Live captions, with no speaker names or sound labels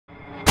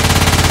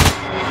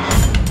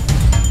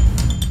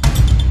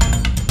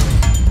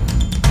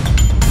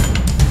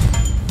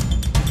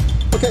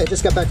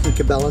just got back from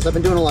Cabela's. I've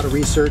been doing a lot of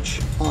research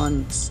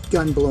on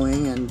gun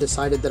bluing and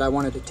decided that I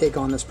wanted to take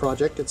on this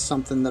project. It's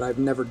something that I've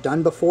never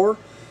done before,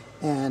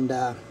 and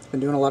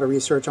been doing a lot of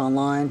research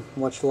online,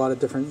 watched a lot of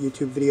different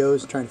YouTube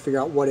videos, trying to figure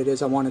out what it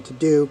is I wanted to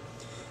do.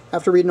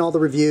 After reading all the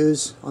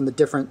reviews on the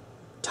different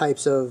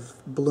types of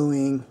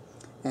bluing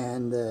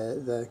and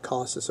the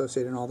costs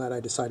associated and all that,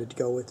 I decided to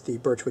go with the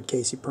Birchwood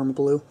Casey Perma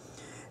Blue.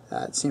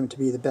 It seemed to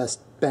be the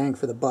best bang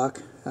for the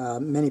buck.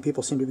 Many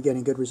people seem to be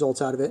getting good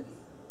results out of it.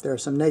 There are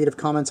some negative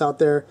comments out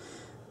there,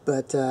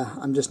 but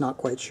I'm just not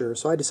quite sure,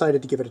 so I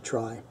decided to give it a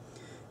try.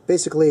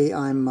 Basically,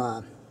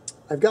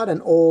 I've got an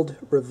old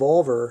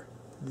revolver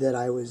that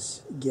I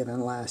was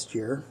given last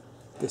year.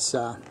 This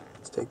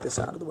let's take this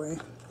out of the way.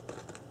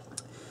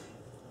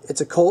 It's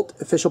a Colt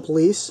Official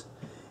Police,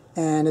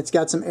 and it's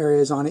got some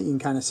areas on it. You can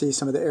kind of see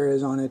some of the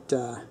areas on it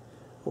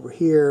over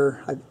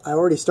here. I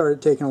already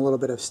started taking a little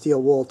bit of steel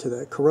wool to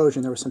the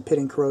corrosion. There was some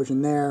pitting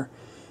corrosion there.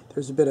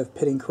 There's a bit of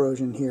pitting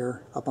corrosion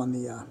here up on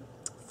the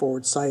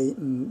forward sight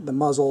and the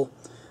muzzle,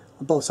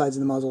 on both sides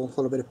of the muzzle, a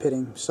little bit of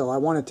pitting. So I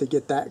wanted to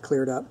get that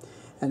cleared up,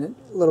 and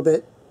a little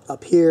bit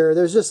up here.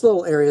 There's just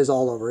little areas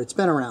all over. It's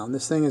been around.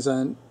 This thing is,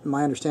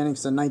 my understanding,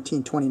 is a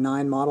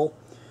 1929 model.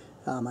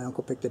 My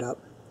uncle picked it up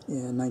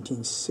in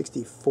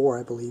 1964,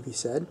 I believe he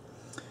said,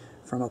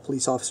 from a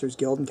police officers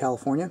guild in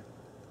California.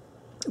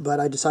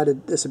 But I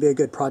decided this would be a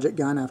good project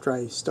gun. After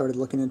I started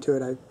looking into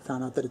it, I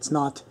found out that it's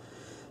not,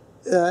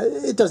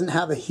 it doesn't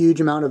have a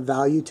huge amount of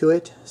value to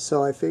it,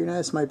 so I figured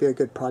this might be a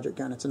good project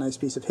gun. It's a nice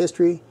piece of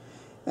history,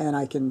 and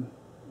I can,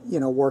 you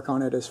know, work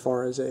on it as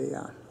far as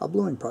a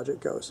bluing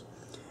project goes.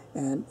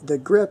 And the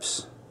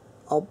grips,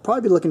 I'll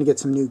probably be looking to get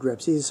some new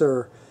grips. These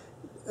are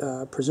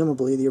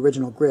presumably the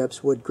original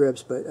grips, wood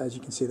grips, but as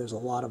you can see, there's a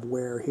lot of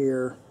wear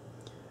here.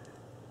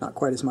 Not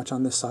quite as much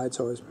on this side,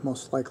 so it's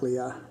most likely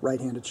a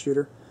right-handed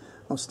shooter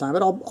most of the time,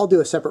 but I'll do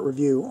a separate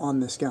review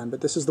on this gun.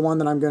 But this is the one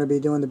that I'm going to be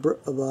doing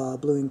the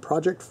bluing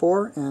project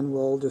for, and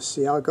we'll just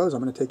see how it goes.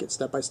 I'm going to take it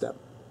step by step.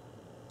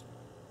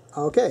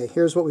 Okay,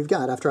 here's what we've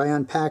got. After I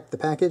unpacked the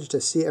package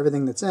to see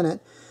everything that's in it,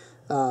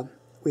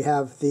 we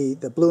have the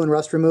blue and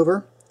rust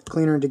remover,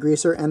 cleaner and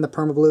degreaser, and the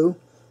Perma Blue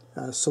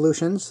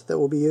solutions that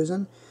we'll be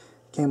using.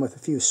 Came with a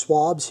few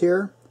swabs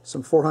here,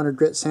 some 400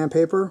 grit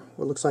sandpaper,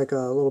 what looks like a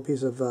little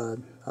piece of a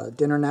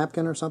dinner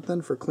napkin or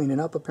something for cleaning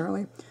up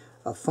apparently,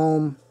 a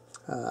foam.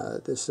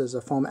 This is a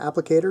foam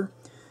applicator,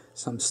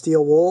 some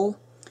steel wool,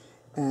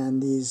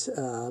 and these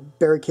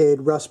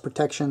barricade rust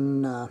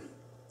protection, it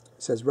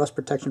says rust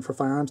protection for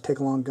firearms, take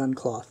along gun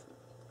cloth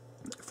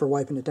for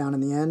wiping it down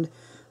in the end.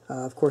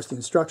 Of course, the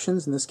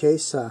instructions. In this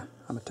case,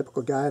 I'm a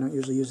typical guy. I don't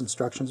usually use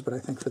instructions, but I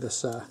think for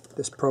this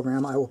this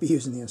program I will be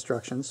using the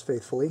instructions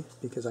faithfully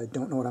because I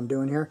don't know what I'm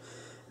doing here.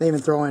 They even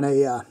throw in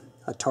a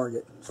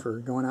target for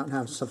going out and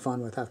having some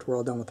fun with after we're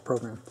all done with the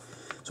program.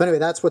 So anyway,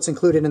 that's what's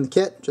included in the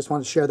kit. Just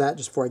wanted to share that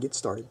just before I get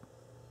started.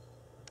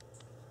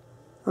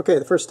 Okay,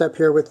 the first step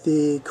here with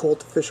the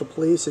Colt Official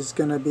Police is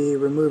going to be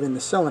removing the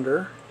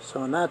cylinder.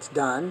 So when that's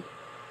done,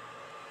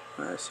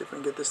 let's see if we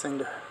can get this thing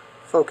to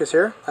focus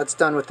here. That's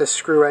done with this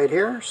screw right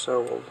here,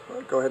 so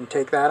we'll go ahead and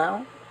take that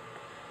out.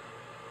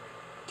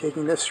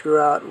 Taking this screw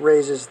out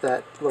raises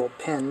that little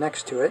pin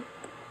next to it.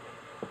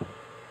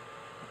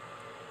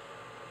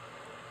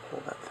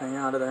 Pull that thing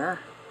out of there.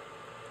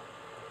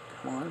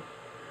 Come on.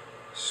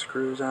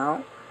 Screws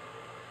out,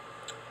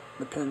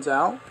 the pin's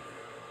out,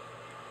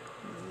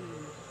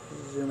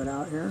 zoom it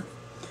out here,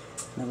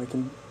 and then we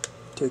can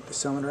take the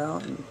cylinder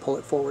out and pull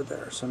it forward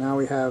there. So now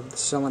we have the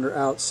cylinder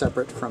out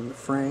separate from the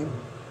frame.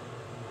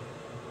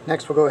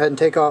 Next we'll go ahead and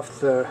take off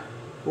the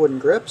wooden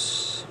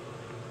grips.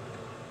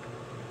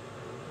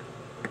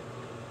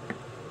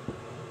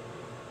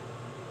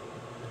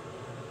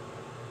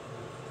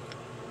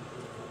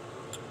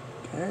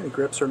 Okay, the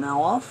grips are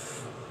now off.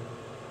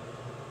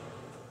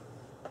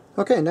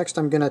 Okay, next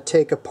I'm going to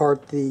take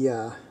apart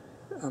the,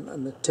 I'm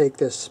going to take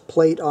this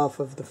plate off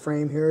of the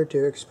frame here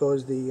to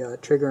expose the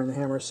trigger and the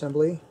hammer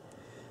assembly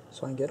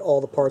so I can get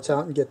all the parts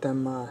out and get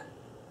them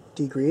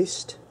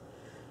degreased.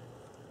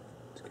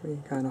 It's going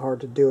to be kind of hard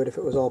to do it if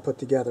it was all put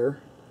together.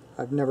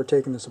 I've never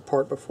taken this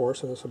apart before,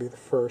 so this will be the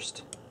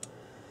first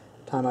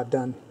time I've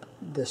done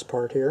this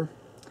part here.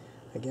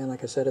 Again,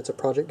 like I said, it's a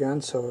project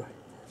gun, so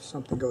if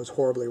something goes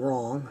horribly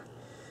wrong,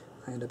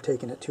 I end up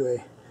taking it to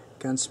a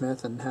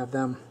gunsmith and have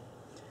them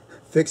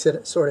fix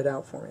it, sort it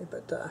out for me.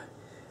 But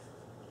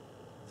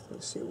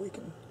let's see if we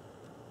can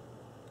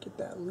get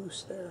that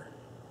loose there.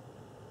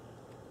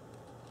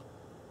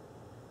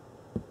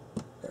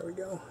 There we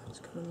go. It's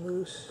coming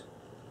loose.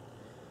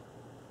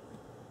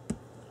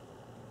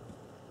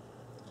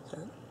 Is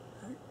that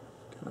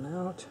coming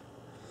out?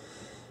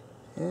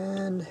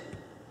 And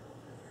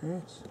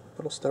it's a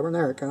little stubborn.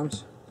 There it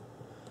comes,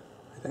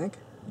 I think.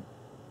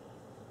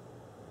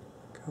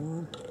 Come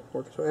on.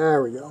 Work its way.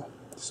 There we go.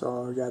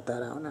 So we got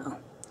that out now.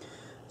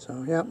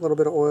 So yeah, a little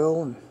bit of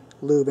oil and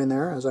lube in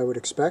there, as I would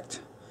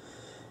expect.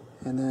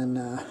 And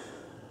then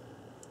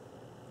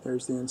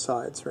there's the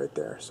insides right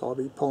there. So I'll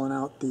be pulling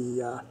out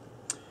the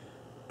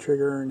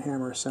trigger and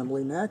hammer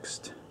assembly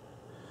next.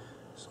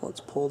 So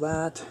let's pull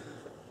that.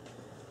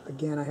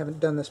 Again, I haven't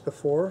done this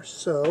before,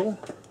 so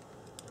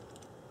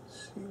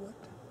let's see what.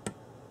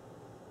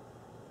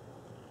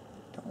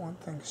 Don't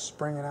want things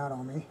springing out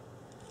on me.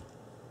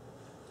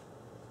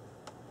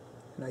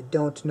 And I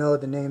don't know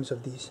the names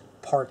of these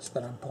parts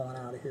that I'm pulling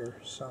out of here,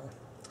 so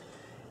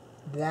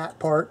that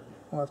part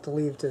we'll have to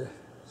leave to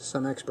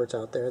some experts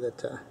out there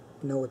that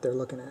know what they're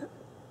looking at.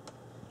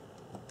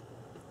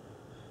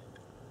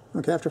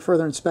 Okay, after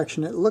further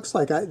inspection, it looks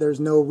like there's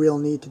no real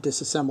need to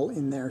disassemble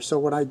in there. So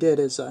what I did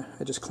is I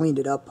just cleaned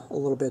it up a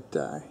little bit,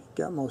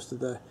 got most of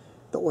the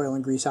oil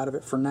and grease out of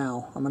it for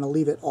now. I'm going to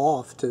leave it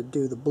off to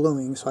do the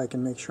bluing so I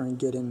can make sure and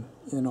get in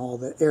all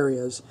the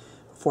areas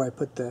before I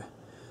put the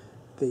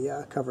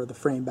cover of the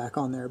frame back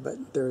on there.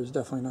 But there is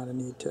definitely not a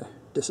need to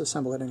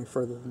disassemble it any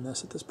further than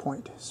this at this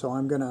point. So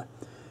I'm going to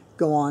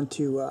go on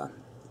to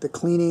the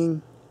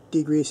cleaning,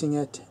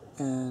 degreasing it,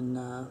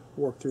 and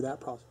work through that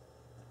process.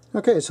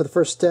 Okay, so the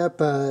first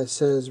step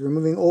says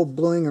removing old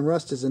bluing and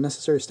rust is a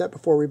necessary step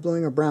before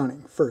rebluing or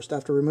browning. First,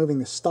 after removing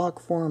the stock,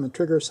 form, and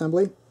trigger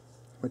assembly,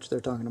 which they're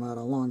talking about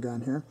a long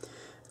gun here,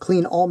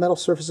 clean all metal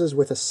surfaces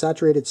with a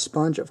saturated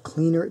sponge of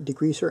cleaner,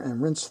 degreaser,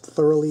 and rinse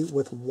thoroughly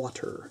with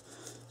water.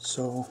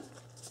 So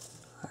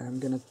I'm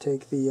going to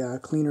take the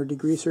cleaner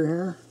degreaser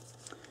here,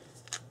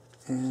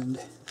 and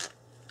I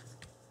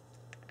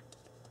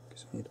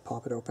guess I need to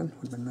pop it open.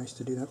 Would have been nice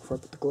to do that before I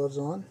put the gloves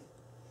on.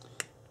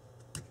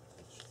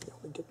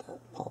 Get that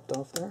popped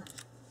off there.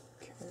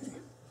 Okay.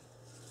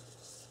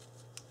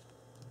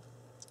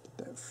 Get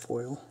that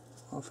foil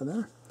off of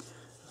there.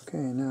 Okay,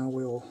 now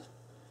we'll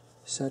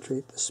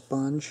saturate the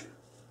sponge.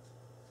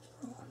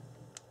 Oh,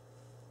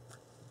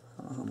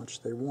 I don't know how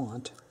much they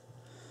want,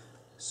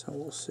 so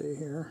we'll see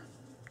here.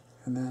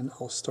 And then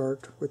I'll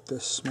start with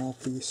this small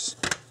piece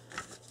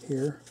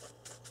here.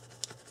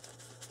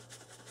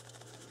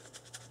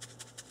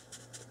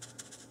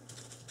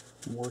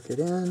 Work it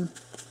in.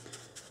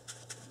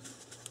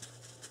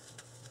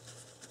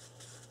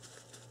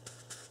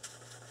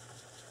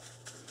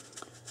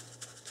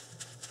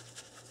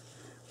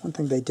 One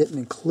thing they didn't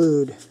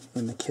include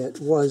in the kit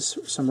was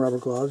some rubber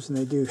gloves, and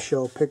they do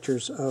show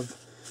pictures of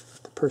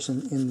the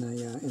person in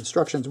the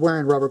instructions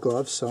wearing rubber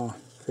gloves, so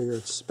I figure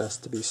it's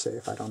best to be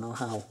safe. I don't know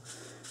how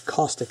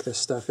caustic this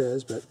stuff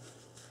is, but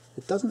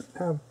it doesn't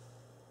have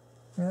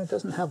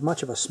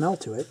much of a smell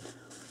to it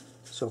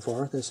so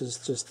far. This is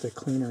just the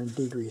cleaner and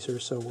degreaser,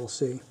 so we'll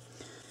see.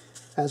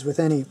 As with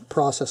any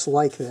process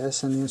like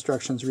this, and the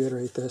instructions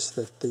reiterate this,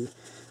 that the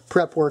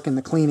prep work and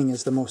the cleaning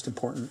is the most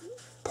important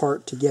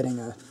part to getting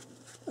a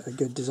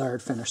good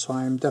desired finish. So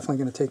I'm definitely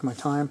going to take my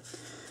time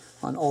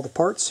on all the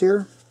parts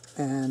here,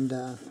 and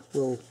I'm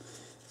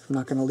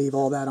not going to leave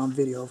all that on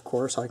video, of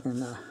course. I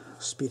can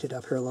speed it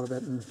up here a little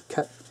bit and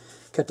cut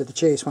to the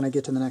chase when I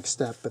get to the next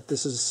step, but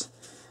this is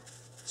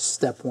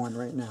step one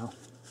right now,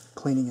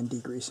 cleaning and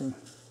degreasing.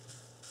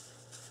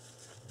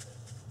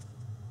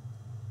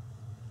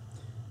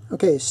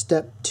 Okay,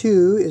 step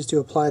two is to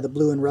apply the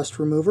blue and rust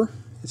remover.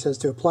 It says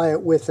to apply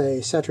it with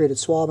a saturated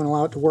swab and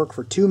allow it to work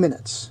for 2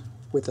 minutes.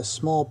 With a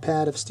small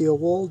pad of steel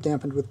wool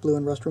dampened with blue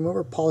and rust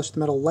remover, polish the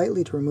metal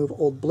lightly to remove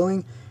old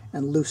bluing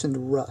and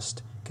loosened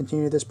rust.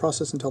 Continue this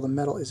process until the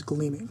metal is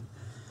gleaming.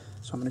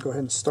 So I'm going to go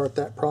ahead and start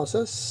that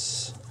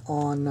process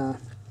on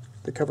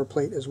the cover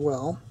plate as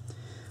well.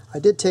 I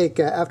did take,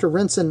 after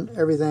rinsing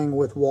everything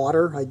with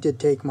water, I did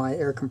take my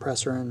air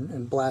compressor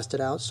and blast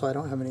it out so I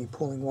don't have any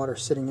pooling water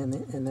sitting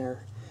in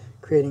there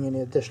creating any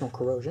additional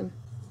corrosion.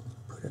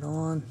 Put it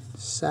on,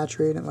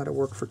 saturate it, and let it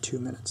work for 2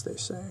 minutes, they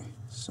say.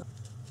 So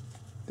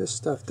this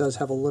stuff does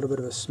have a little bit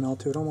of a smell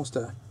to it, almost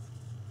a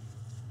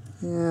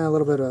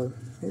little bit of,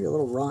 maybe a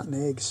little rotten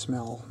egg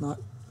smell.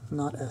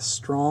 Not as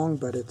strong,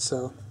 but it's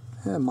a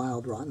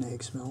mild rotten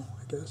egg smell,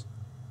 I guess.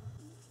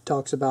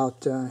 Talks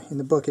about, in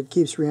the book, it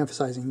keeps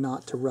re-emphasizing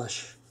not to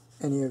rush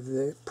any of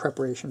the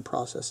preparation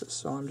processes.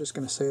 So I'm just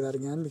going to say that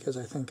again because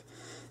I think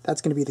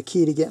that's going to be the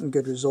key to getting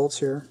good results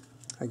here.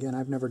 Again,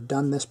 I've never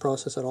done this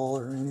process at all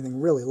or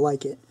anything really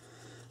like it,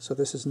 so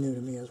this is new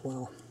to me as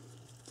well.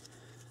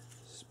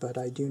 But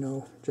I do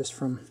know just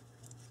from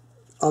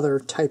other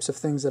types of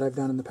things that I've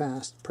done in the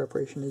past,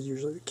 preparation is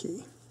usually the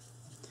key.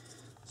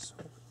 So,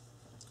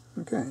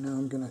 okay, now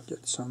I'm going to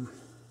get some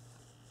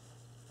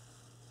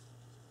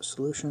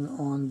solution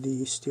on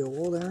the steel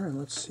wool there, and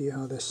let's see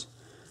how this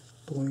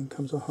bluing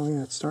comes off. Oh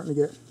yeah, it's starting to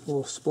get a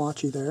little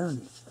splotchy there,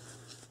 and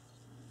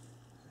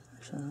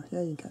actually,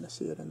 yeah, you can kind of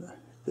see it in the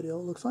video,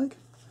 it looks like.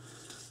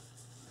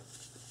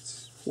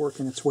 It's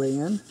working its way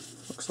in,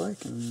 looks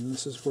like, and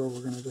this is where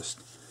we're going to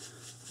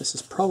this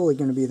is probably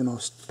going to be the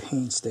most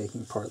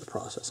painstaking part of the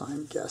process,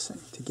 I'm guessing,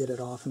 to get it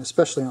off, and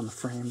especially on the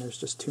frame. There's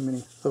just too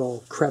many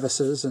little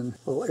crevices and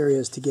little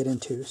areas to get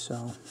into,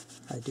 so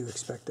I do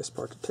expect this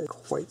part to take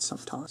quite some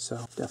time.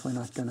 So definitely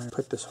not going to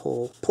put this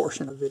whole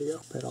portion of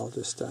video, but I'll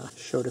just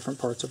show different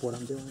parts of what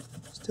I'm doing.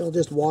 Still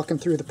just walking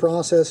through the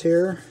process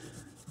here.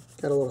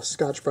 Got a little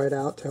Scotch-Brite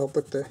out to help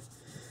with the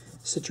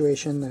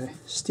situation. The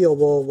steel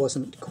wool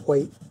wasn't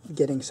quite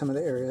getting some of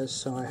the areas,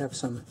 so I have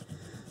some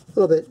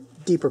little bit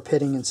deeper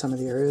pitting in some of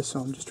the areas, so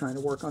I'm just trying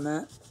to work on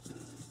that,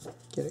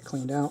 get it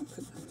cleaned out.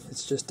 But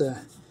it's just a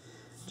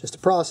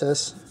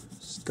process,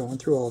 just going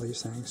through all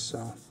these things, so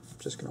I'm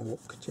just going to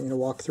continue to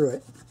walk through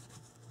it.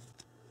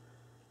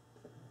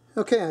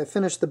 Okay, I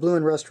finished the blue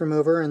and rust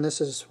remover, and this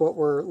is what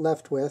we're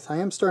left with. I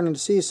am starting to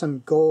see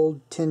some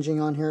gold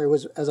tinging on here. It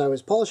was, as I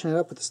was polishing it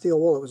up with the steel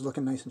wool, it was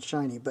looking nice and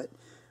shiny, but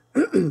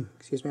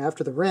excuse me,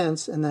 after the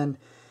rinse, and then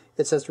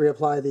it says to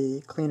reapply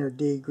the cleaner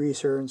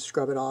degreaser and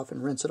scrub it off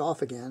and rinse it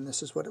off again.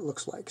 This is what it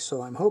looks like.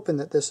 So I'm hoping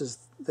that this is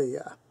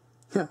the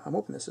I'm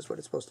hoping this is what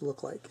it's supposed to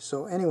look like.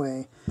 So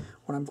anyway,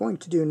 what I'm going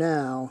to do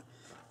now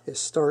is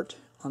start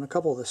on a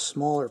couple of the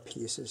smaller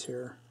pieces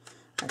here.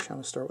 Actually, I'm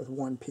going to start with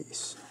one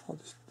piece. I'll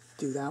just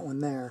do that one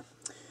there.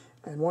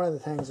 And one of the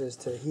things is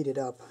to heat it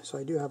up. So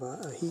I do have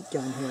a heat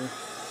gun here.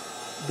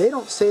 They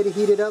don't say to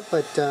heat it up,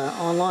 but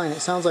online it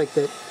sounds like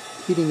that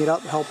heating it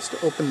up helps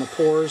to open the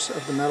pores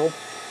of the metal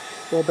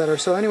a little better.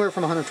 So anywhere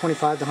from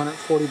 125 to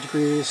 140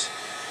 degrees,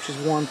 which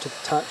is warm to the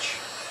touch.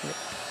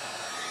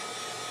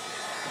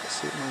 Let's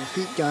see my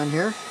heat gun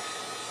here.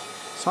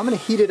 So I'm going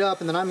to heat it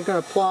up, and then I'm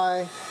going to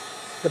apply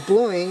the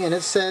bluing, and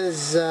it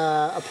says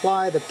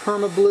apply the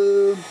perma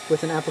blue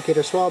with an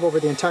applicator swab over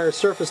the entire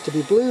surface to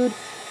be blued.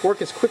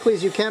 Work as quickly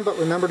as you can, but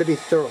remember to be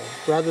thorough.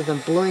 Rather than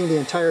bluing the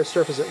entire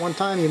surface at one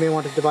time, you may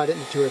want to divide it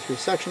into 2 or 3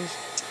 sections.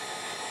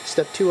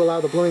 Step 2,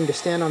 allow the bluing to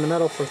stand on the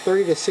metal for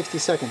 30 to 60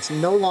 seconds,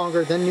 no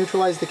longer, then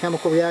neutralize the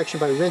chemical reaction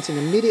by rinsing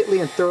immediately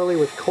and thoroughly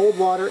with cold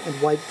water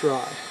and wipe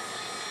dry.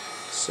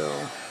 So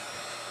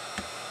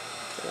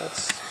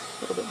that's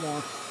a little bit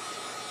more.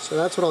 So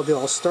that's what I'll do.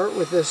 I'll start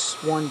with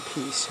this one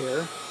piece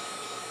here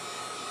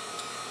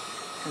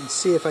and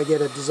see if I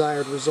get a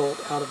desired result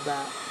out of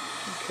that.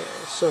 Okay,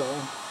 so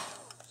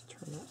let's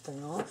turn that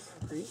thing off.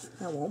 Great,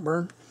 that won't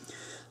burn.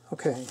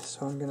 Okay,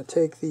 so I'm going to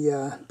take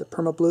the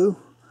Perma Blue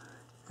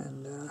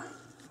and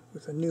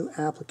with a new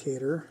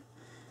applicator,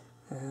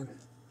 and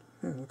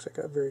it looks like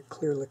a very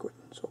clear liquid.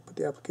 So I'll put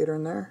the applicator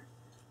in there,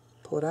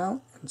 pull it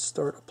out, and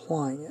start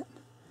applying it.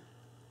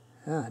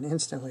 And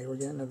instantly we're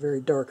getting a very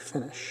dark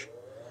finish.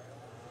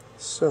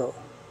 So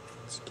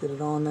let's get it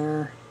on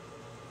there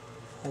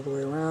all the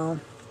way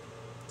around.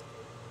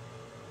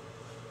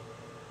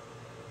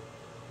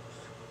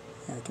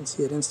 Yeah, I can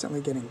see it instantly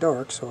getting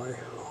dark, so I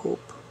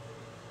hope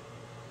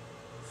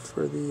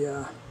for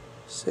the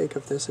sake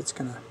of this it's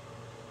going to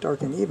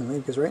darken evenly,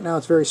 because right now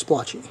it's very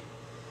splotchy.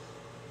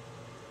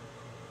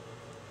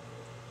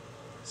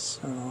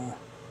 So,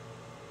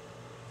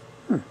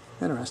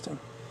 interesting.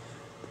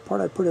 The part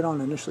I put it on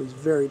initially is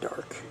very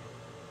dark,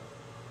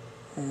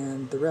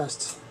 and the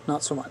rest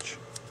not so much.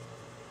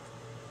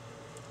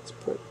 Let's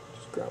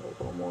just grab a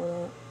little more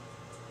of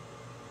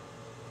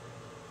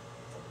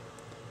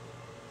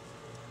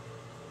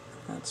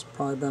that. That's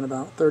probably been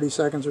about 30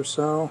 seconds or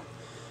so.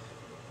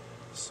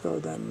 So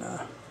then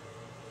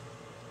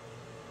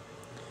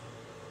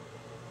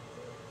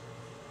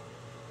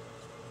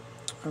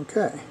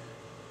okay.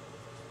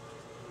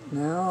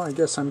 Now I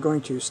guess I'm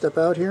going to step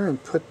out here and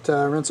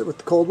rinse it with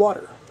the cold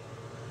water.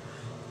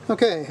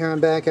 Okay, here I'm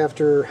back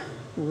after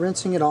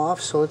rinsing it off,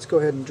 so let's go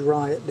ahead and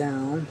dry it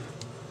down.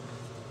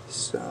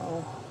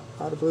 So,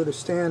 allow the blue to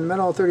stand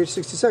metal 30 to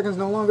 60 seconds,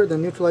 no longer,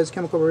 then neutralize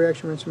chemical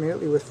reaction, rinse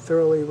immediately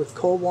thoroughly with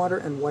cold water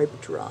and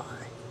wipe dry.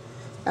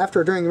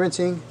 After or during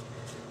rinsing,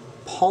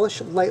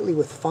 polish lightly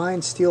with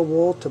fine steel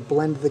wool to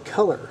blend the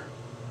color.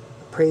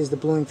 Appraise the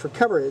bluing for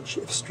coverage.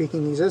 If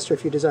streaking exists or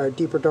if you desire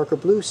deeper, darker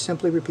blue,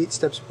 simply repeat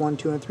steps 1,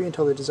 2, and 3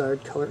 until the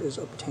desired color is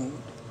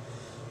obtained.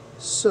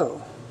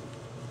 So,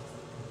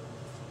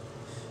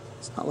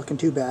 it's not looking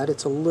too bad.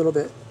 It's a little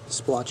bit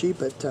splotchy,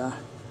 but I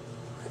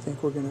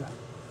think we're going to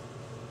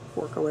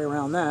work our way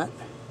around that.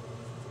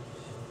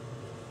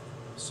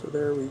 So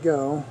there we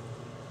go.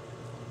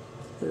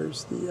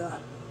 There's the,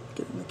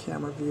 getting the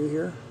camera view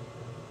here.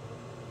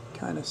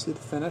 Kind of see the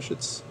finish.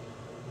 It's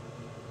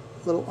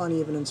a little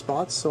uneven in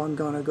spots, so I'm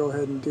going to go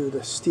ahead and do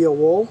the steel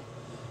wool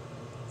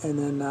and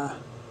then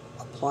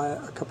apply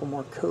a couple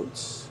more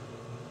coats.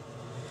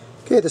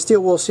 Okay, the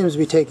steel wool seems to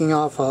be taking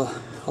off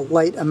a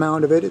light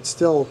amount of it. It's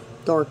still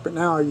dark, but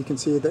now you can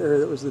see the area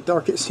that was the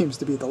darkest seems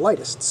to be the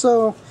lightest.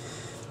 So,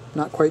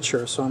 not quite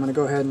sure. So I'm going to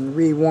go ahead and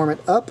re-warm it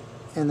up,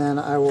 and then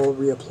I will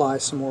reapply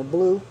some more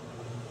blue.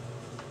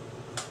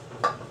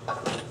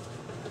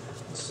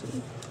 Let's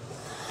see.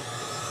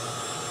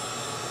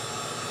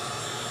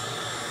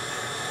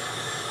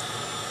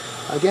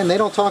 Again, they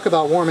don't talk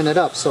about warming it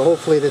up, so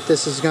hopefully that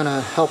this is going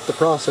to help the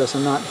process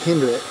and not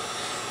hinder it.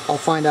 I'll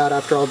find out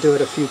after I'll do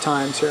it a few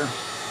times here.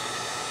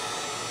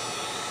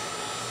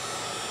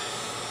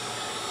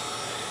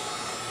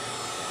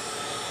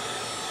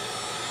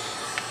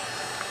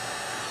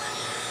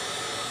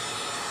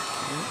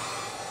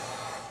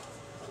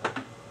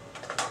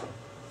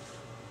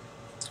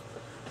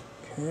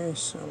 Okay,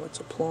 so let's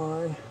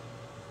apply.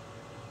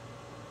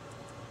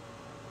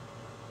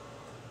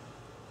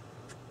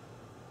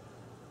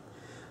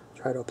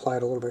 Try to apply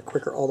it a little bit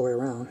quicker all the way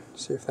around,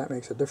 see if that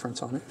makes a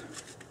difference on it.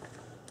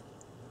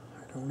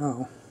 I don't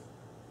know.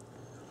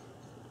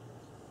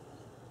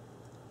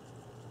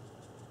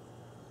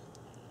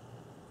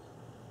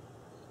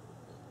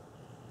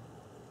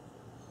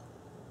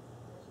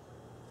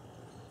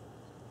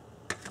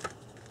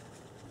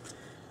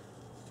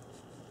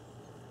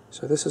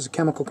 So this is a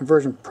chemical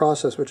conversion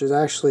process which is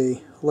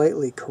actually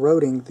lightly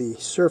corroding the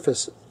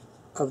surface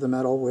of the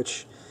metal,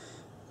 which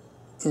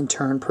in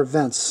turn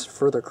prevents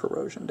further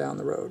corrosion down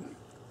the road.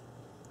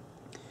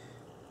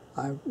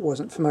 I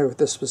wasn't familiar with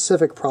this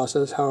specific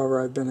process, however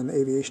I've been in the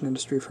aviation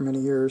industry for many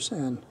years,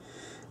 and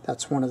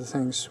that's one of the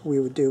things we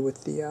would do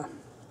with the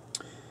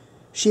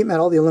sheet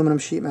metal, the aluminum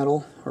sheet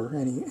metal, or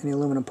any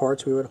aluminum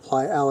parts. We would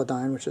apply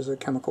allodyne, which is a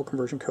chemical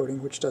conversion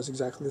coating, which does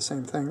exactly the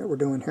same thing that we're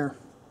doing here.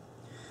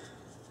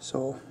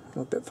 So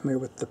I'm a bit familiar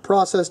with the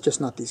process,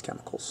 just not these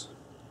chemicals.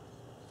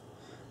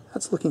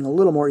 That's looking a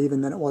little more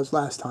even than it was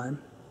last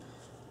time.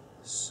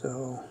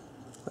 So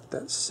let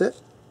that sit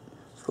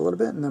for a little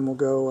bit, and then we'll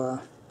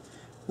go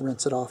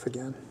rinse it off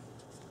again.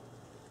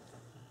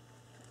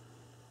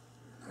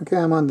 Okay,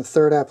 I'm on the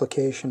third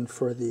application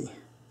for the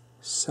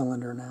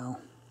cylinder now.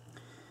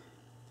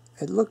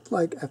 It looked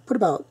like I've put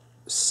about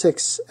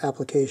 6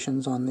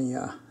 applications on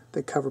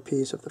the cover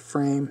piece of the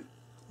frame.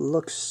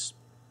 Looks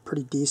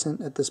pretty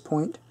decent at this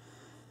point,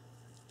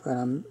 but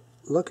I'm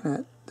looking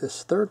at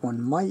this third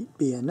one might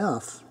be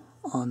enough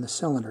on the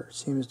cylinder. It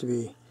seems to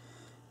be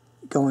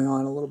going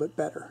on a little bit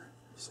better.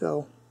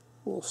 So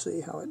we'll see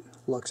how it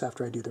looks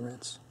after I do the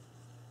rinse.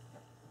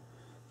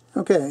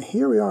 Okay,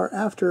 here we are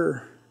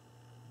after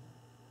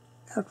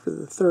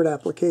the third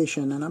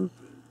application, and I'm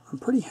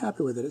pretty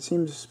happy with it. It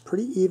seems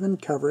pretty even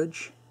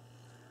coverage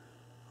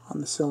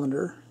on the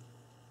cylinder,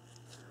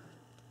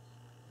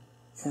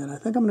 and I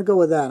think I'm going to go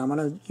with that. I'm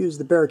going to use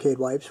the barricade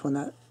wipes when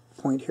that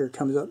point here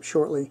comes up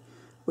shortly,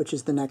 which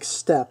is the next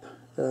step,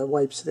 the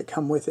wipes that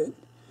come with it.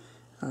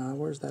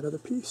 Where's that other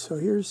piece? So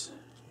here's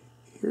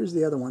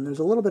the other one. There's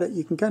a little bit of,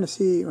 you can kind of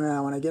see,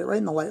 well, when I get it right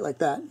in the light like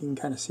that, you can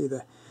kind of see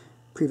the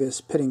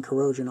previous pitting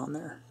corrosion on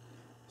there.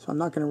 So I'm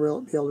not going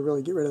to be able to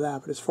really get rid of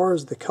that. But as far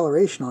as the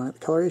coloration on it, the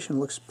coloration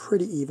looks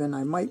pretty even.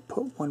 I might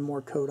put one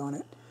more coat on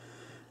it,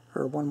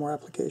 or one more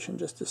application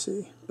just to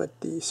see. But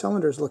the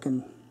cylinder's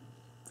looking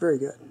very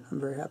good.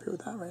 I'm very happy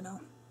with that right now.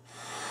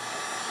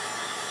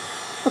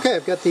 Okay,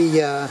 I've got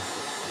the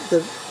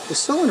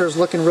cylinder's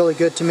looking really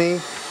good to me.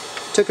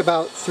 Took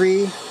about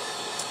 3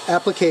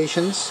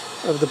 applications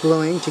of the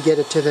bluing to get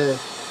it to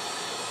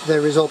the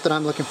result that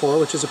I'm looking for,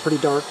 which is a pretty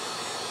dark,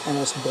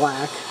 almost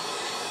black.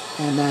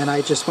 And then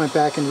I just went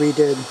back and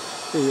redid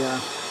the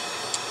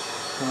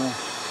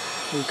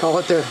we call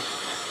it the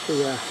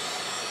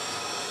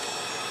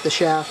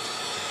shaft.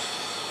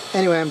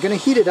 Anyway, I'm going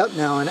to heat it up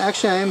now, and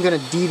actually I am going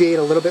to deviate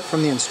a little bit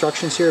from the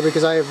instructions here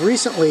because I have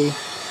recently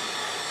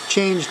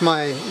changed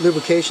my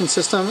lubrication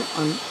system.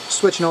 I'm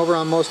switching over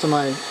on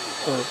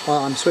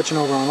I'm switching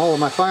over on all of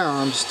my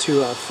firearms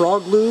to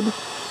Frog Lube,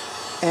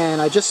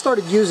 and I just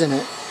started using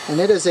it, and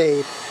it is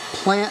a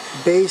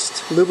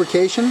plant-based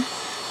lubrication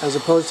as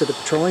opposed to the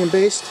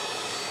petroleum-based.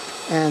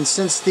 And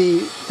since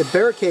the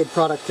barricade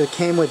product that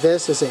came with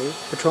this is a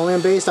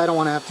petroleum-based, I don't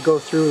want to have to go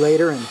through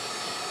later and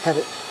have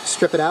it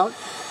strip it out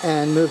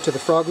and move to the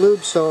Frog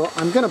Lube. So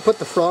I'm going to put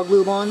the Frog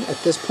Lube on at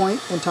this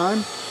point in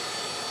time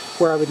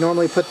where I would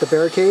normally put the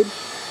barricade,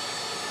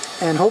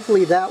 and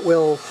hopefully that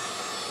will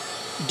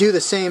do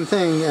the same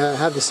thing,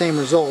 have the same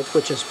result,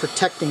 which is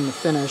protecting the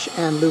finish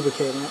and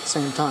lubricating at the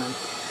same time.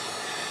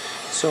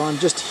 So I'm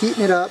just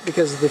heating it up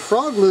because the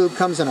Frog Lube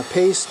comes in a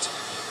paste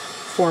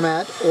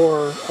format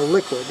or a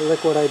liquid. The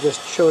liquid I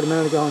just showed a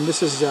minute ago, and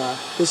this is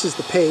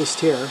the paste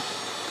here.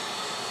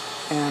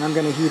 And I'm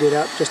going to heat it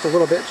up just a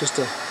little bit,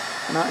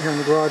 I'm out here in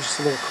the garage, it's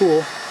a little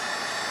cool.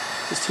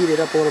 Just heat it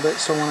up a little bit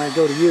so when I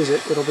go to use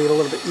it, it'll be a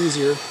little bit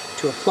easier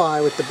to apply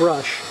with the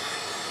brush.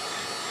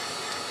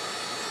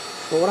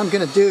 But what I'm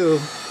going to do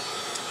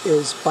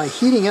is by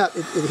heating up,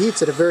 it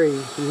heats at a very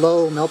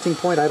low melting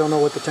point. I don't know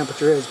what the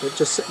temperature is, but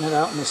just sitting it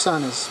out in the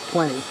sun is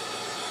plenty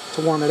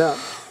to warm it up.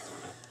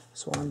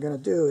 So what I'm going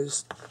to do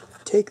is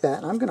take that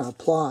and I'm going to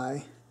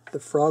apply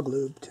the Frog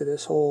Lube to the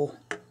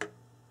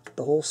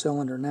whole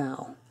cylinder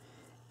now,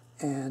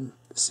 and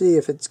see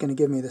if it's going to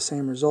give me the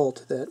same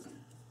result that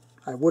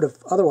I would have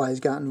otherwise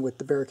gotten with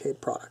the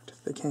barricade product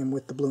that came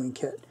with the bluing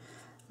kit.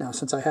 Now,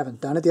 since I haven't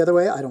done it the other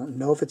way, I don't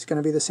know if it's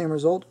going to be the same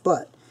result,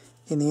 but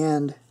in the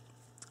end,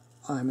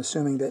 I'm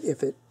assuming that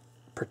if it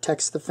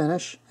protects the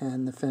finish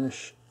and the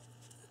finish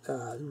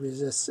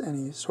resists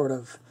any sort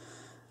of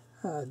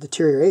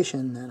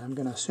deterioration, then I'm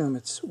going to assume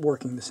it's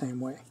working the same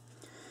way.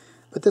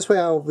 But this way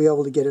I'll be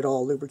able to get it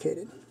all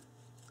lubricated.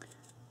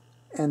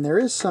 And there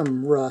is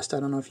some rust. I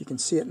don't know if you can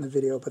see it in the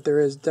video, but there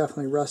is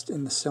definitely rust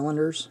in the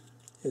cylinders.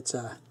 It's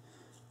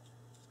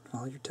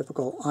well, your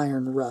typical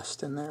iron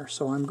rust in there.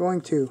 So I'm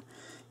going to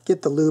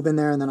get the lube in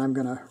there, and then I'm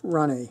going to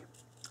run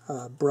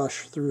a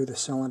brush through the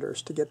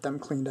cylinders to get them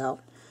cleaned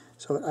out.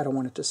 So I don't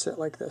want it to sit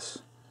like this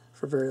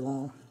for very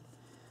long.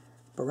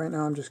 But right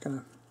now I'm just going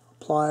to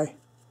apply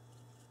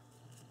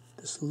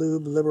this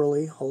lube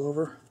liberally all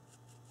over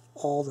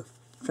all the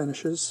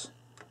finishes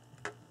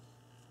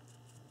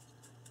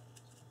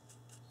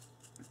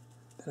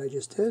that I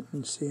just did,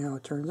 and see how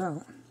it turns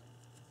out.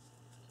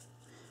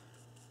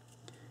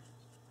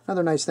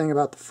 Another nice thing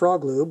about the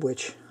Frog Lube,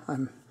 which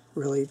I'm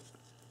really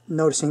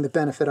noticing the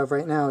benefit of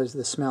right now, is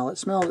the smell.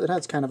 It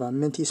has kind of a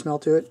minty smell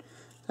to it,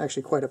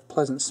 actually quite a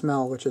pleasant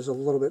smell, which is a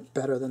little bit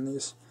better than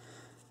these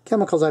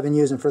chemicals I've been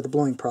using for the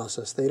bluing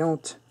process. They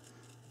don't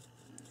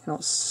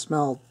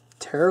smell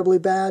terribly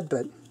bad,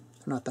 but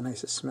they're not the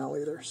nicest smell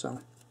either, so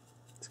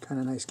it's kind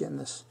of nice getting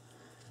this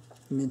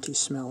minty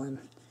smell in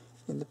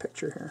the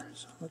picture here.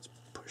 So let's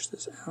push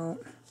this out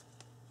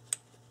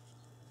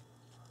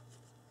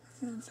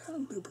and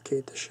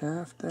lubricate the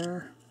shaft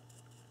there.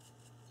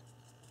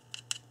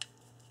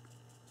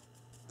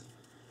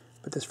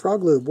 But this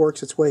Frog Lube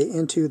works its way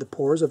into the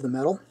pores of the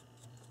metal,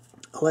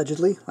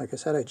 allegedly. Like I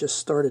said, I just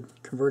started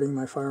converting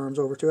my firearms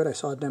over to it. I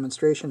saw a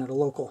demonstration at a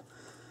local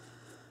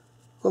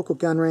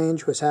gun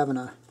range, was having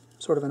a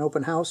sort of an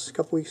open house a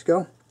couple weeks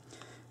ago,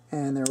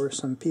 and there were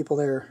some people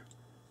there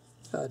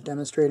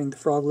demonstrating the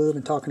Frog Lube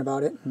and talking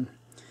about it, and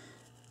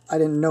I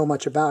didn't know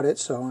much about it,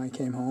 so I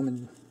came home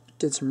and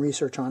did some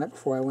research on it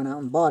before I went out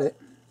and bought it,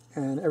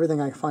 and everything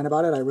I find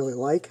about it I really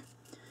like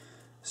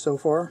so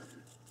far.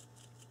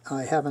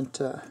 I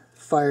haven't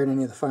fired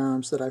any of the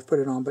firearms that I've put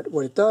it on, but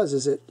what it does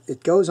is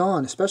it goes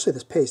on, especially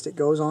this paste, it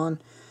goes on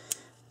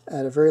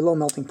at a very low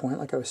melting point,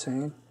 like I was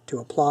saying, to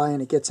apply,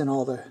 and it gets in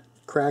all the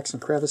cracks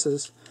and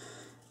crevices.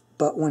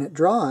 But when it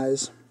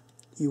dries,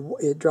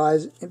 it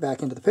dries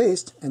back into the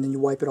paste, and then you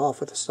wipe it off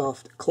with a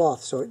soft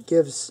cloth, so it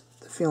gives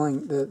the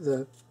feeling,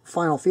 the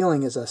final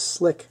feeling is a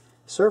slick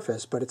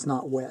surface, but it's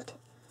not wet.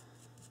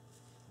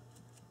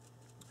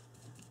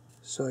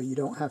 So you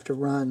don't have to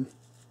run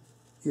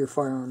your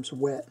firearms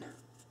wet,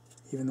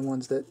 even the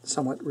ones that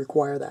somewhat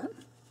require that.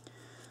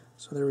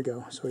 So there we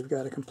go. So we've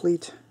got a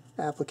complete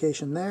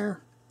application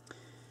there.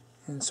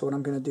 And so what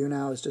I'm going to do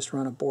now is just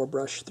run a bore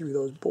brush through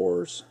those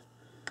bores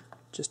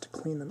just to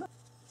clean them out.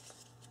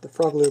 The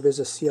Frog Lube is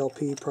a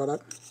CLP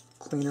product,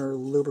 cleaner,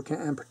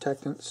 lubricant, and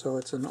protectant, so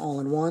it's an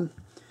all-in-one.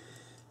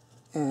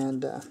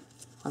 And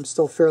I'm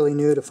still fairly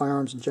new to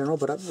firearms in general,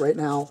 but right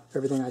now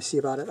everything I see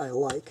about it I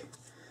like.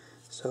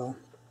 So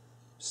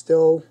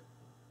still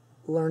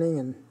learning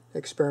and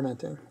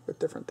experimenting with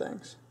different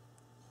things.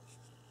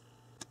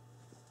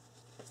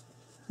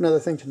 Another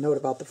thing to note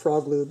about the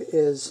Frog Lube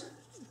is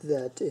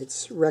that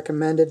it's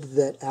recommended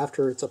that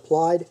after it's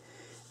applied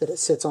that it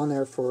sits on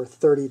there for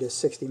 30 to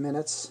 60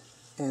 minutes,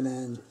 and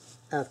then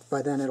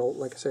by then it'll,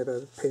 like I say,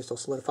 the paste will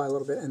solidify a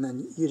little bit, and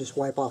then you just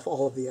wipe off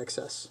all of the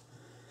excess.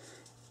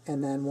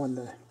 And then when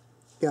the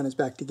gun is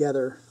back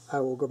together, I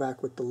will go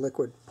back with the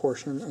liquid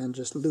portion and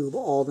just lube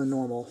all the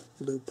normal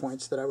lube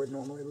points that I would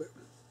normally lube.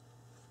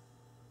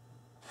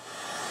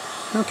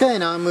 Okay,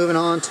 now I'm moving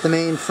on to the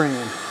main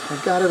frame.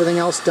 I've got everything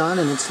else done,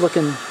 and it's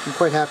looking, I'm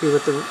quite happy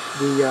with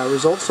the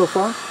results so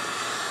far.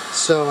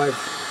 So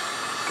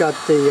I've got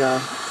the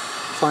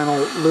final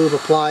lube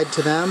applied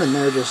to them, and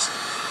they're just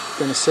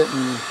going to sit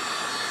and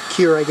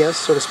cure, I guess,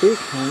 so to speak,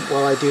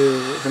 while I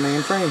do the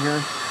main frame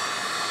here.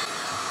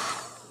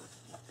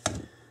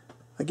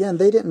 Again,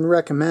 they didn't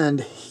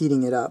recommend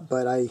heating it up,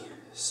 but I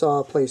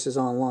saw places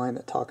online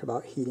that talk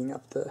about heating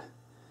up the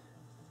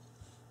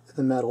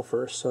metal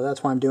first, so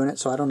that's why I'm doing it.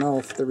 So I don't know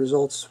if the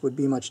results would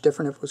be much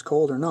different if it was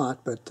cold or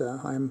not, but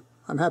I'm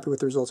happy with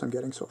the results I'm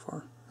getting so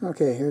far.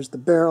 Okay, here's the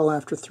barrel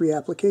after 3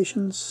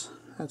 applications.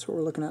 That's what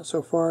we're looking at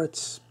so far.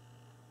 It's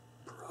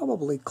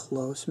probably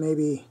close,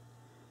 maybe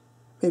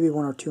 1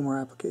 or 2 more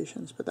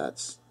applications, but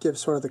that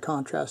gives sort of the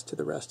contrast to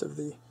the rest of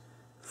the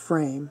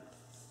frame.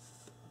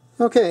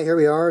 Okay, here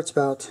we are. It's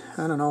about,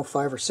 I don't know,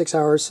 5 or 6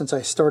 hours since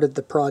I started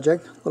the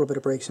project. A little bit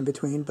of breaks in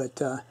between, but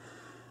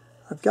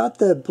I've got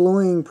the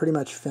bluing pretty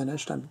much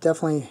finished. I'm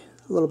definitely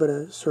a little bit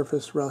of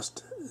surface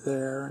rust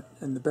there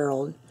in the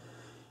barrel.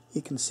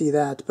 You can see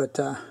that, but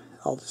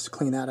I'll just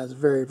clean that as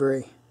very,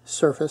 very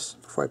surface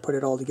before I put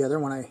it all together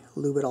when I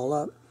lube it all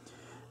up.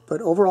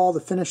 But overall, the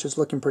finish is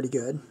looking pretty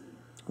good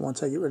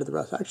once I get rid of the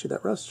rust. Actually,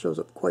 that rust shows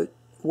up quite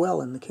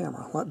well in the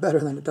camera, a lot better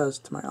than it does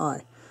to my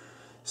eye.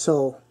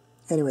 So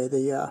anyway,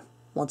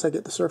 once I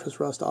get the surface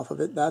rust off of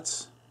it,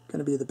 that's going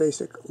to be the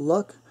basic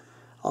look.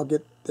 I'll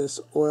get this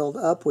oiled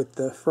up with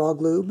the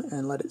Frog Lube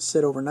and let it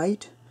sit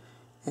overnight,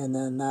 and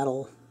then that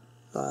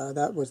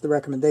was the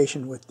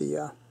recommendation with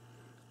the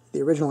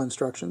original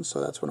instructions, so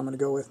that's what I'm going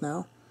to go with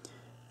now.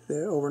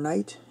 The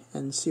overnight,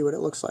 and see what it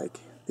looks like.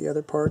 The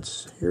other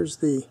parts, here's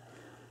the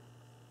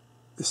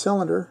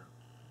cylinder.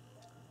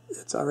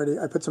 It's already,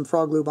 I put some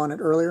Frog Lube on it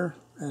earlier,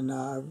 and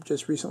I've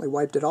just recently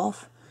wiped it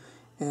off.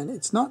 And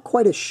it's not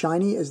quite as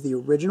shiny as the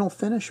original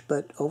finish,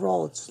 but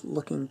overall it's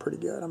looking pretty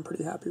good. I'm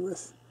pretty happy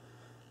with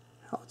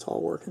how it's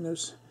all working. There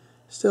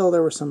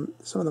were some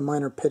of the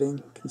minor pitting,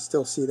 you can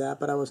still see that,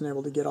 but I wasn't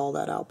able to get all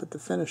that out. But the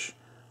finish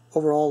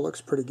overall looks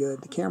pretty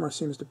good. The camera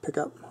seems to pick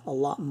up a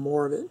lot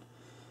more of it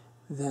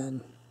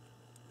than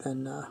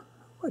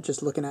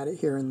just looking at it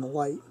here in the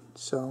light.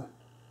 So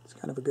it's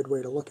kind of a good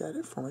way to look at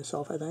it for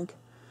myself, I think.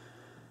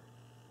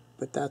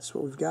 But that's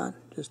what we've got.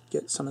 Just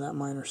get some of that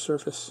minor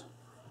surface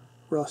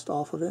rust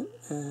off of it,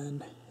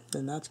 and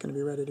then that's going to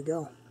be ready to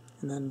go.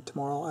 And then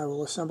tomorrow I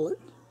will assemble it,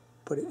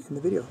 put it in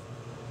the video.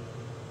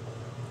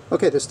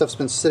 Okay, this stuff's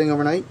been sitting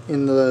overnight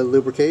in the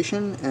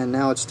lubrication, and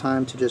now it's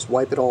time to just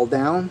wipe it all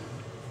down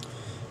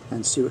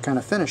and see what kind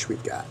of finish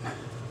we've got.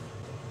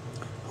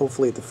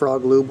 hopefully the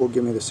Frog Lube will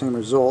give me the same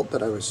result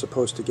that I was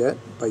supposed to get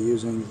by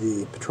using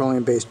the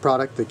petroleum-based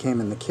product that came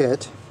in the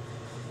kit.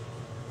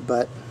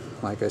 But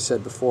like I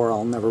said before,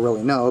 I'll never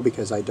really know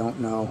because I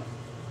don't know.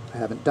 I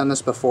haven't done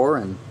this before,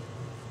 and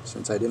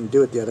since I didn't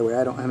do it the other way,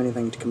 I don't have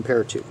anything to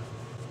compare to.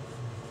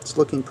 It's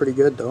looking pretty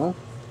good though.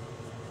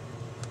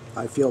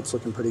 I feel it's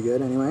looking pretty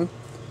good anyway.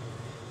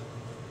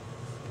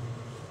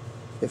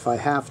 If I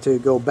have to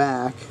go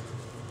back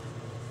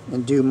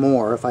and do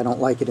more, if I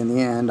don't like it in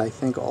the end, I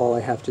think all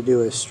I have to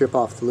do is strip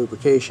off the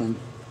lubrication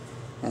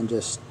and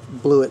just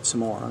blue it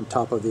some more on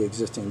top of the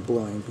existing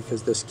bluing,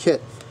 because this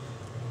kit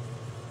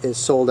is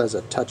sold as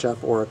a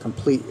touch-up or a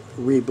complete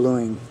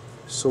re-bluing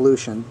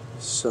solution,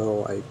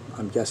 so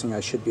I'm guessing I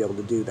should be able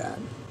to do that.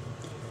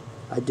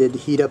 I did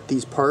heat up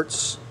these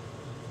parts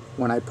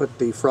when I put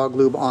the Frog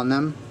Lube on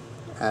them,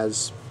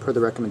 as per the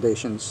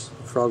recommendations.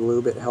 Frog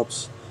Lube, it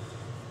helps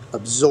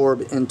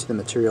absorb into the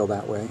material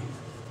that way.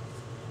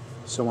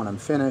 So when I'm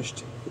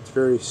finished, it's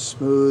very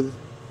smooth,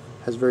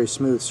 has very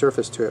smooth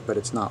surface to it, but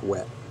it's not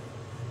wet,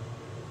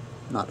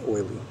 not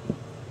oily.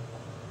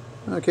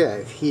 Okay,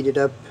 I've heated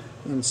up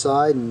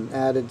inside and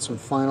added some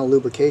final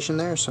lubrication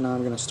there, so now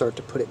I'm going to start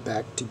to put it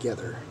back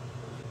together.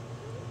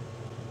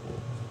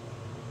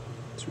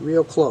 It's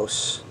real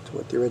close to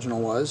what the original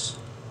was.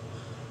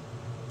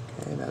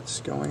 Okay,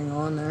 that's going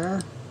on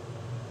there.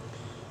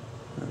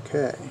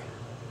 Okay.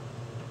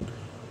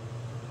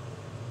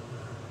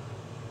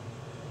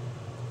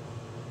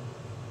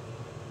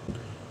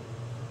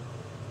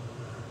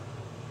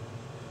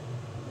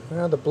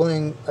 Now the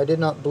bluing, I did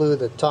not blue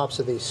the tops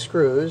of these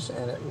screws,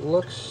 and it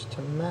looks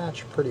to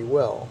match pretty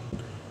well.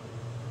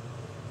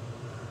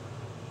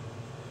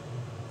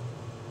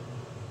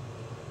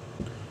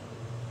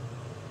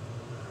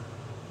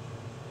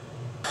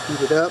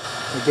 Heat it up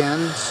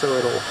again so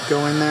it'll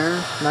go in there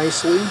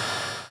nicely.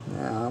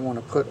 Now I want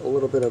to put a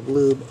little bit of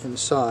lube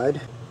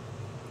inside.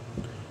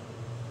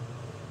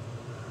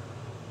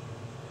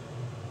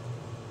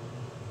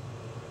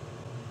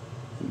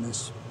 And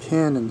this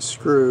pin and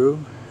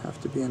screw have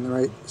to be in the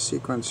right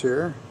sequence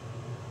here.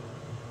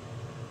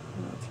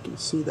 I don't know if you can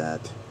see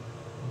that.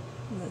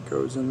 That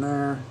goes in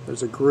there.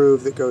 There's a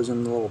groove that goes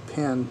in the little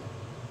pin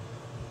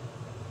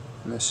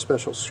and this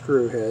special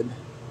screw head.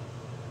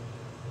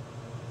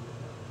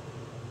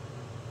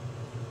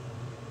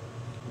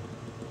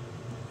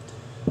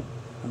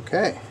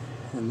 Okay,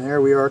 and there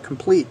we are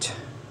complete.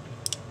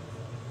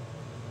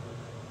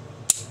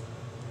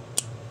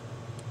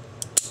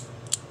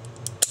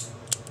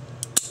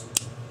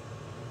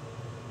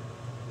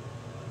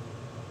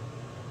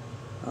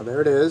 Now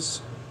there it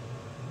is.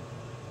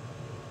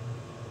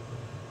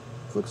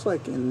 Looks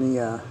like in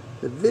the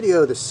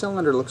video the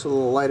cylinder looks a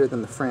little lighter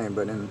than the frame,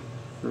 but in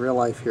real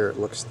life here it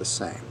looks the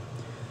same.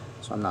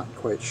 So I'm not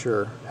quite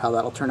sure how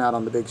that'll turn out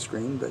on the big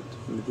screen, but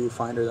in the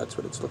viewfinder that's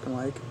what it's looking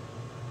like.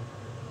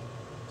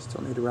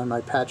 Still need to run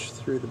my patch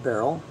through the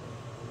barrel.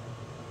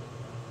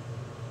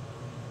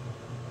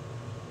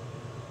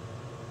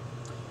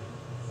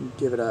 And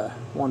give it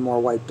one more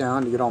wipe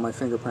down to get all my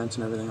fingerprints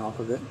and everything off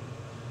of it.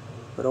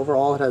 But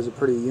overall it has a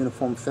pretty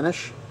uniform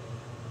finish,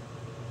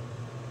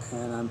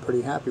 and I'm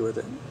pretty happy with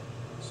it.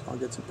 So I'll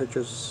get some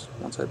pictures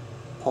once I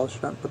polish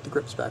it up and put the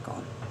grips back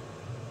on.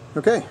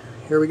 Okay,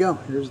 here we go.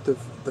 Here's the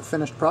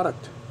finished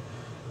product.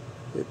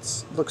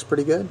 It looks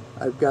pretty good.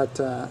 I've got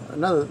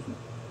another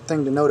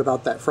thing to note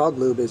about that Frog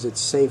Lube is it's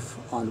safe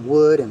on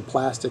wood and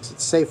plastics.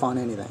 It's safe on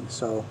anything,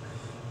 so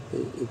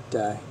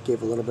it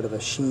gave a little bit of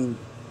a sheen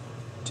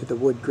to the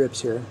wood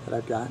grips here that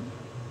I've got.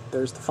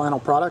 There's the final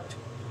product,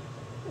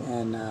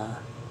 and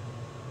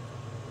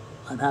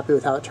I'm happy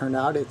with how it turned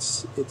out.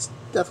 It's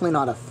definitely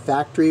not a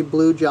factory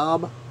blue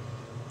job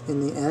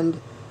in the end,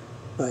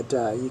 but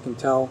you can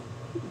tell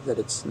that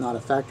it's not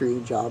a factory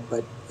job,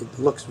 but it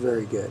looks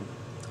very good.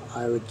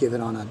 I would give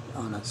it on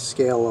a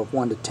scale of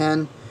 1 to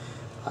 10.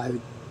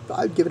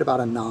 I'd give it about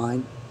a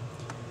 9.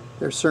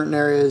 There are certain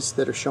areas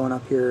that are showing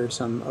up here,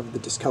 some of the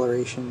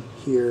discoloration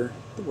here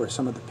where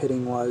some of the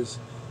pitting was,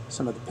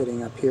 some of the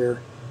pitting up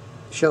here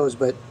shows,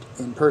 but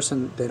in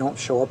person they don't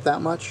show up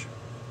that much.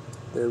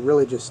 They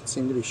really just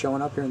seem to be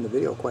showing up here in the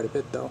video quite a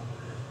bit though.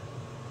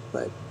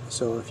 But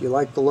so if you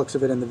like the looks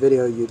of it in the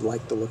video, you'd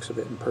like the looks of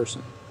it in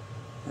person.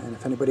 And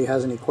if anybody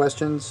has any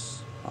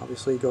questions,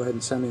 obviously go ahead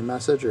and send me a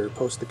message or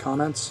post the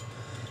comments,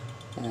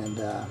 and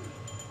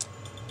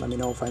let me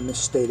know if I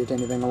misstated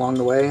anything along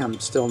the way. I'm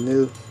still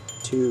new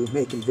to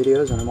making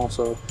videos, and I'm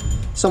also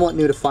somewhat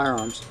new to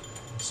firearms,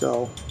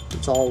 so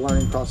it's all a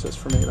learning process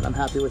for me, but I'm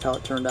happy with how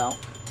it turned out.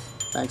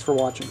 Thanks for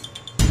watching.